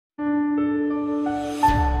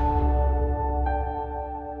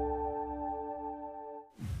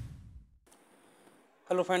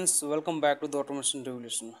Hello friends, welcome back to the Automation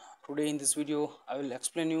Revolution. Today in this video I will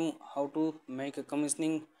explain you how to make a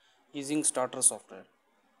commissioning using starter software.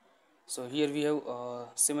 So here we have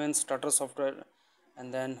Siemens starter software,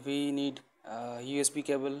 and then we need USB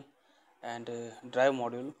cable and drive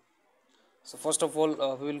module. So first of all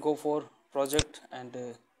we will go for project, and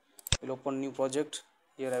we'll open new project.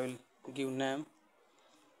 Here I will give name,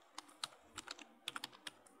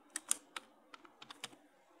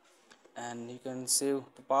 and you can save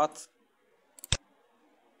the path.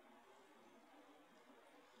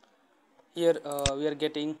 Here we are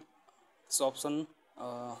getting this option.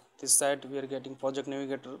 This side we are getting project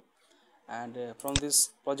navigator, and from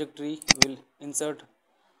this project tree we will insert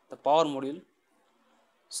the power module.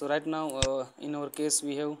 So right now in our case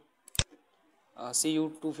we have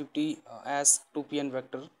CU250 as 2PN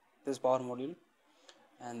vector, this power module,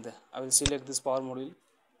 and I will select this power module.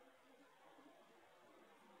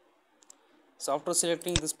 So after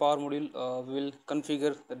selecting this power module we will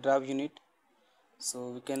configure the drive unit. So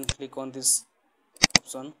we can click on this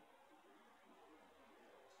option,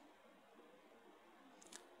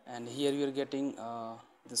 and here we are getting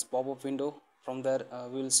this pop-up window. From there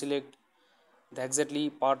we will select the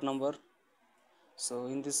exactly part number. So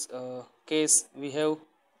in this case we have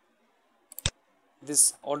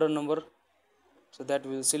this order number, so that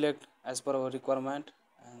we will select as per our requirement,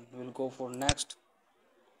 and we will go for next,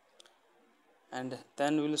 and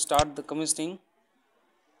then we will start the commissioning.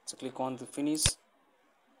 So click on the finish.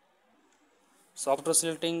 So after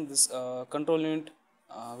selecting this control unit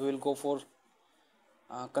we will go for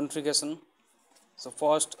configuration. So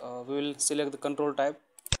first we will select the control type.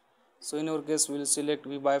 So in our case we will select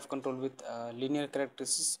VFD control with linear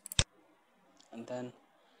characteristics, and then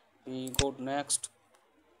we go to next,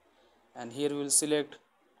 and here we will select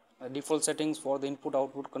default settings for the input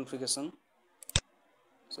output configuration.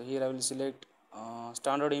 So here I will select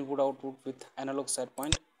standard input output with analog set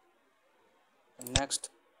point, and next.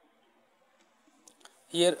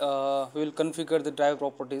 Here we will configure the drive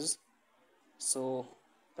properties. So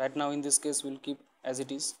right now in this case we will keep as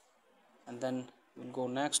it is, and then we will go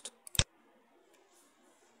next.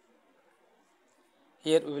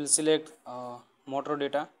 Here we will select motor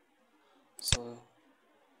data. So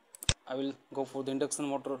I will go for the induction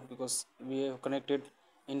motor because we have connected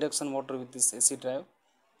induction motor with this AC drive,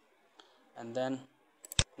 and then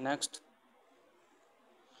next.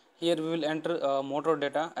 Here we will enter motor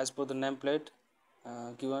data as per the nameplate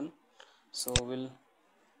given. So we will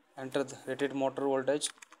enter the rated motor voltage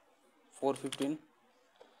 415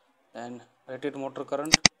 and rated motor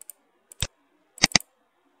current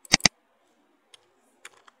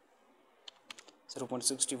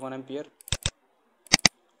 0.61 ampere,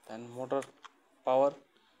 then motor power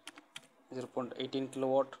 0.18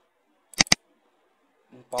 kilowatt,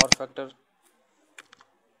 and power factor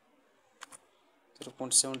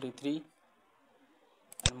 0.73,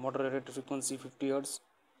 and motor rated frequency 50 Hz,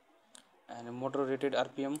 and motor rated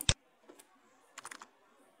RPM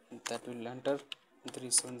that will enter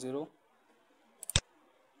 370,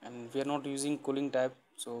 and we are not using cooling type,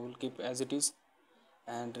 so we'll keep as it is.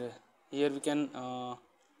 And here we can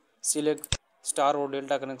select star or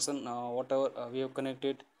delta connection, whatever we have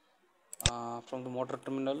connected from the motor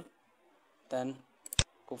terminal, then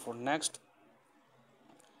go for next.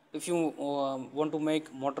 If you want to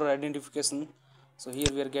make motor identification, so here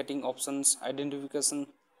we are getting options: identification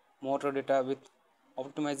motor data with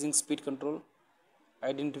optimizing speed control,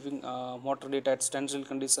 identifying motor data at standstill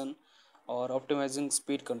condition, or optimizing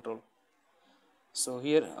speed control. So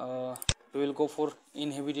here we will go for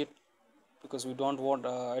inhibited because we don't want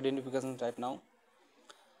identification right now,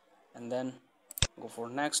 and then go for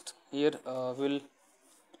next. Here we will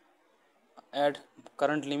add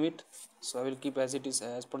current limit. So I will keep as it is.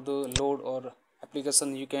 As per the load or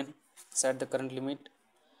application you can set the current limit.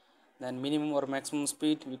 Then minimum or maximum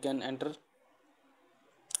speed we can enter,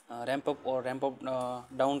 ramp up or ramp up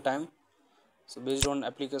down time. So based on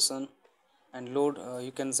application and load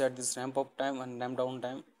you can set this ramp up time and ramp down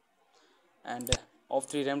time, and of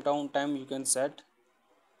 3 ramp down time you can set.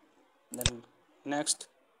 Then next,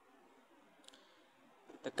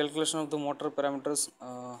 the calculation of the motor parameters.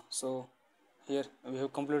 So here we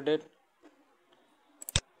have completed.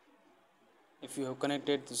 If you have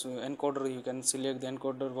connected this encoder, you can select the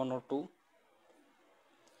encoder 1 or 2,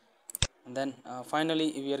 and then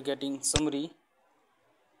finally we are getting summary.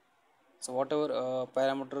 So whatever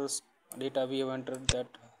parameters data we have entered, that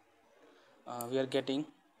we are getting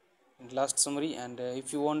in last summary. And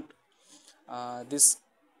if you want this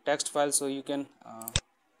text file, so you can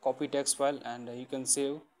copy text file and you can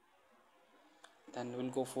save, then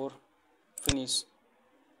we'll go for finish.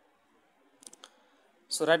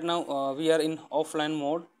 So right now we are in offline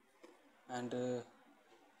mode, and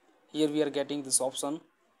here we are getting this option,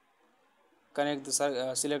 connect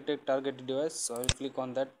the selected target device. So I will click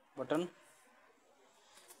on that button,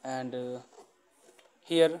 and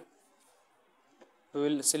here we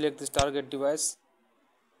will select this target device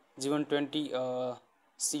G120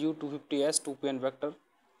 CU250S 2PN vector,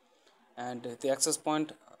 and the access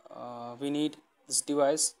point we need this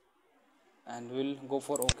device, and we will go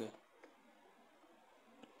for OK.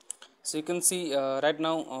 So you can see right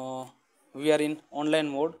now we are in online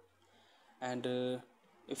mode, and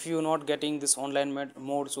if you are not getting this online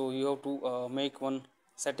mode, so you have to make one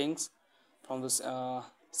settings from this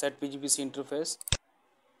set PGPC interface.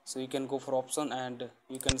 So you can go for option and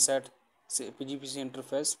you can set PGPC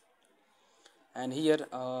interface, and here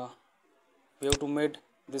we have to make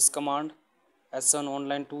this command S7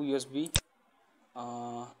 online to USB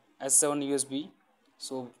S7 USB.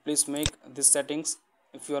 So please make these settings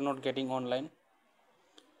if you are not getting online,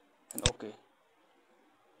 and OK.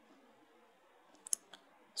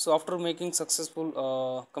 So after making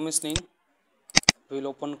successful commissioning, we will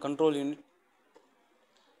open control unit,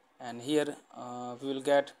 and here we will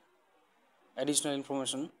get additional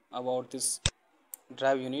information about this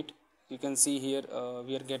drive unit. You can see here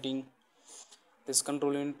we are getting this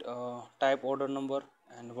control unit type, order number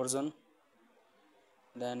and version.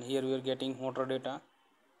 Then here we are getting motor data.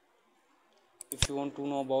 If you want to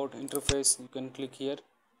know about interface, you can click here.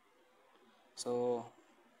 So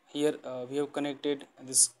here we have connected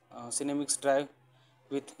this Cinemix drive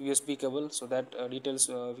with USB cable, so that details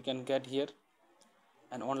we can get here,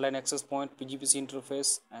 and online access point, PGPC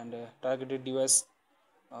interface, and targeted device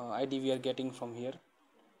ID we are getting from here.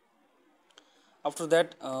 After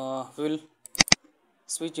that we will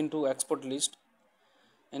switch into export list.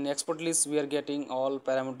 In export list we are getting all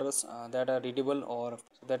parameters that are readable, or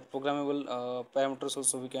that programmable parameters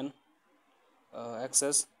also we can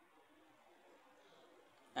access,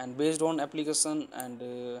 and based on application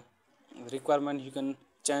and requirement you can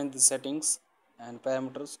change the settings and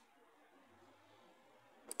parameters.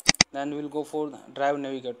 Then we will go for drive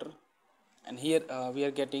navigator, and here we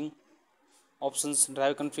are getting options: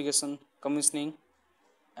 drive configuration, commissioning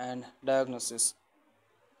and diagnosis.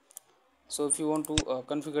 So if you want to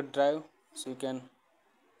configure drive, so you can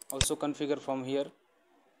also configure from here.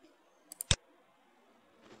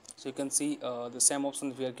 So you can see the same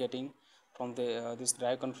options we are getting from the this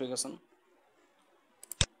drive configuration.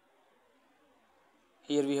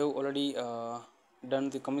 Here we have already done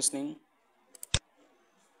the commissioning,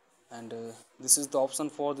 and this is the option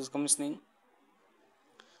for this commissioning.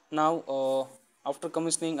 Now after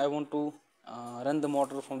commissioning I want to run the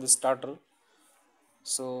motor from the starter.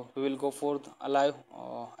 So we will go for the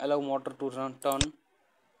allow motor to turn.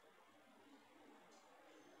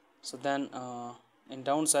 So then in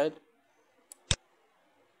downside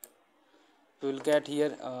we will get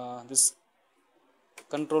here this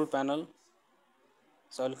control panel.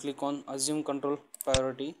 So I will click on assume control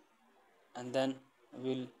priority, and then we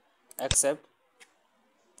will accept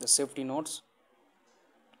the safety notes,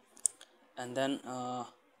 and then I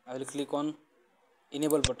will click on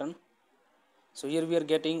enable button. So here we are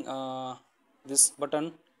getting this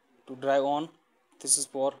button to drive on, this is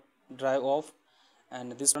for drive off,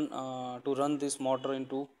 and this one to run this motor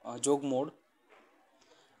into jog mode.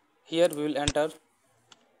 Here we will enter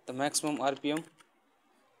the maximum RPM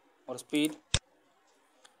or speed,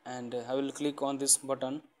 and I will click on this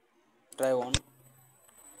button, drive on.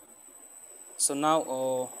 So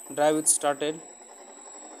now drive is started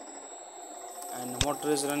and motor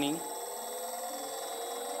is running,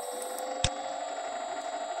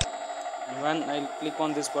 and when I click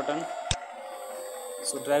on this button,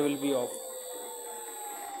 so drive will be off.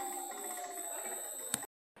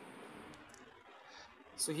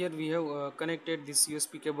 So here we have connected this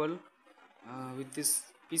USB cable with this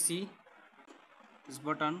PC, this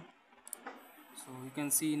button. So you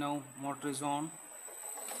can see now motor is on.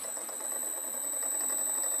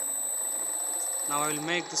 Now I will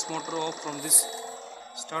make this motor off from this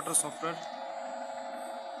starter software.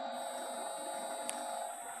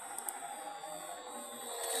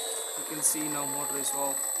 You can see now motor is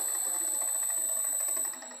off.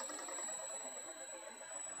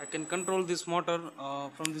 I can control this motor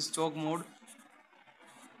from this jog mode.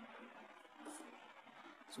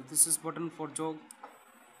 So this is button for jog.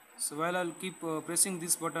 So while I'll keep pressing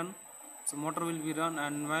this button, so motor will be run,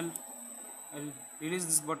 and while I'll release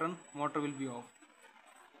this button, motor will be off.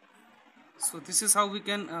 So this is how we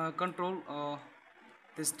can control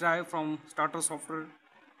this drive from starter software.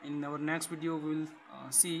 In our next video we will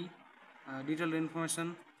see detailed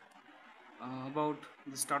information about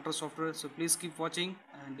the starter software. So please keep watching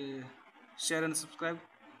and share and subscribe.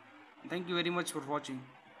 Thank you very much for watching.